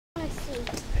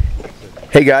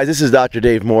Hey guys, this is Dr.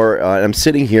 Dave Moore. I'm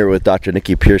sitting here with Dr.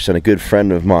 Nikki Pearson, a good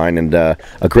friend of mine and a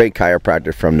great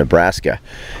chiropractor from Nebraska.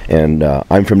 And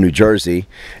I'm from New Jersey,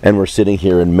 and we're sitting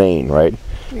here in Maine, right?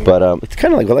 But it's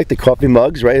kind of like the coffee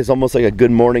mugs, right? It's almost like a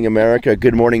Good Morning America, a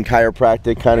Good Morning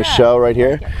Chiropractic kind of show right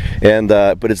here. And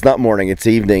but it's not morning; it's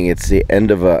evening. It's the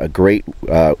end of a great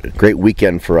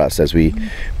weekend for us, as we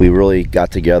really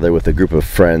got together with a group of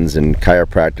friends and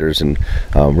chiropractors and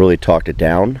really talked it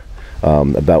down.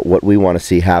 About what we want to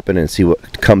see happen and see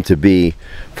what come to be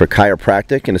for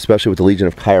chiropractic, and especially with the Legion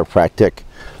of Chiropractic,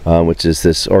 which is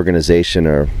this organization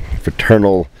or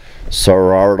fraternal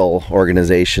sororital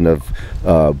organization of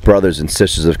brothers and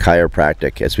sisters of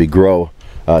chiropractic as we grow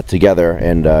together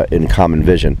and in common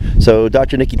vision. So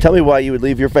Dr. Nikki, tell me why you would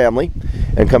leave your family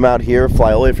and come out here,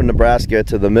 fly all the way from Nebraska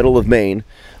to the middle of Maine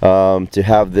to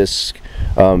have this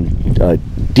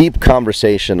deep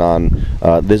conversation on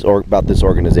about this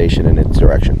organization and its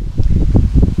direction.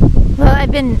 Well,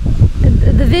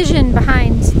 the vision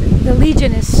behind the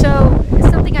Legion is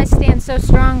something I stand so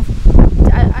strong.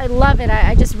 I love it.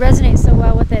 I just resonate so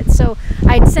well with it. So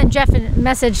I sent Jeff a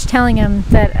message telling him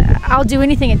that I'll do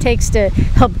anything it takes to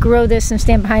help grow this and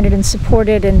stand behind it and support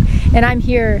it, and I'm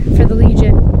here for the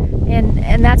Legion.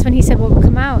 And that's when he said, well,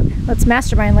 come out, let's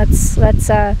mastermind, let's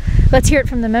hear it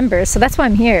from the members. So that's why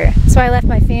I'm here. So I left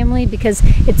my family because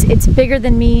it's bigger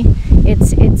than me.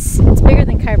 It's bigger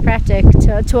than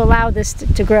chiropractic to allow this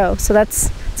to grow. So that's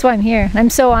why I'm here. I'm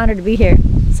so honored to be here.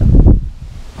 So.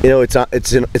 You know,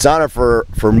 it's honor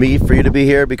for me for you to be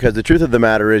here, because the truth of the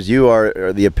matter is you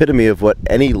are the epitome of what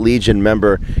any Legion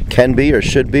member can be or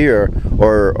should be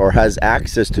or has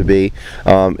access to be.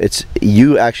 It's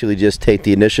you actually just take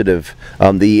the initiative.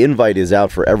 The invite is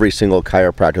out for every single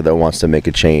chiropractor that wants to make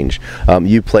a change.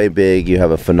 You play big. You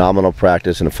have a phenomenal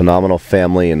practice and a phenomenal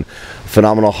family and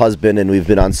phenomenal husband, and we've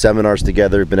been on seminars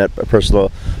together, been at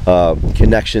personal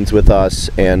connections with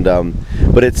us, and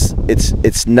but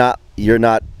it's not.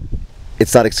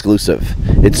 It's not exclusive.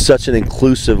 It's such an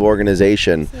inclusive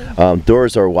organization.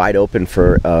 Doors are wide open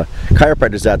for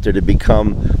chiropractors out there to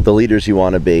become the leaders you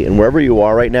want to be. And wherever you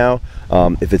are right now,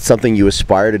 if it's something you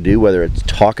aspire to do, whether it's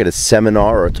talk at a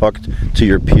seminar or talk to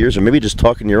your peers, or maybe just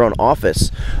talk in your own office,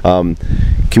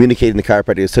 communicating to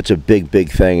chiropractic is such a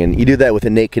big thing. And you do that with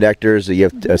Innate Connectors. You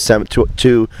have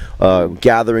two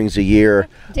gatherings a year.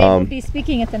 Dave will be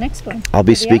speaking at the next one. I'll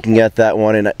be speaking at that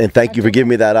one, and thank you for giving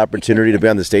me that opportunity to be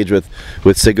on the stage with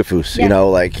Sigafus. Yeah. You know,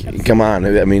 like, come on.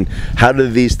 I mean, how do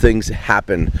these things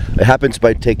happen? It happens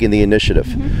by taking the initiative.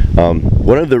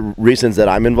 One of the reasons that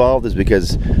I'm involved is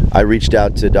because I reached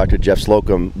out to Dr. Jeff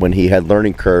Slocum when he had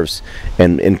learning curves,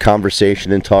 and in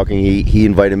conversation and talking, he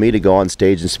invited me to go on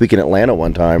stage and speak in Atlanta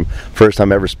one time. First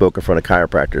time I ever spoke in front of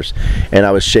chiropractors, and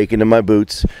I was shaking in my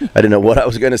boots. I didn't know what I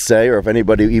was going to say or if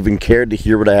anybody even cared to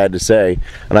hear what I had to say.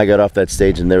 And I got off that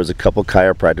stage, and there was a couple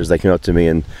chiropractors that came up to me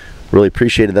and really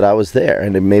appreciated that I was there,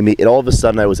 and it made me. All of a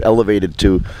sudden, I was elevated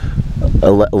to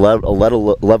a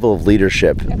level of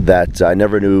leadership that I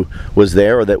never knew was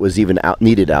there, or that was even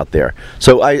needed out there.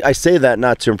 So I say that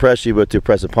not to impress you, but to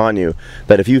impress upon you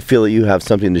that if you feel that you have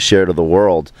something to share to the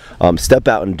world, step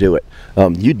out and do it.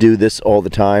 You do this all the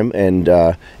time, and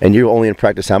you're only in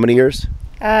practice how many years?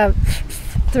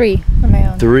 3 on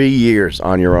my own. 3 years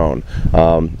on your own.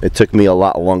 It took me a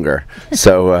lot longer.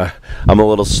 So I'm a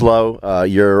little slow.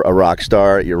 You're a rock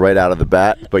star. You're right out of the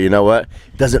bat. But you know what?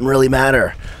 It doesn't really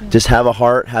matter. Just have a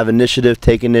heart, have initiative,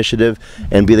 take initiative,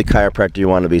 and be the chiropractor you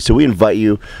want to be. So we invite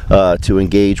you to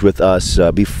engage with us,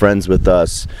 be friends with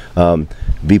us,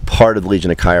 be part of the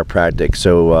Legion of Chiropractic.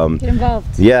 So get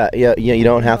involved. Yeah. You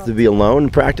don't have to be alone in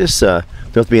practice. You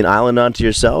don't have to be an island unto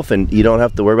yourself, and you don't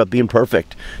have to worry about being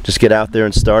perfect. Just get out there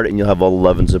and start it, and you'll have all the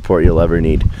love and support you'll ever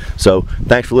need. So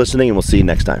thanks for listening, and we'll see you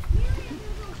next time.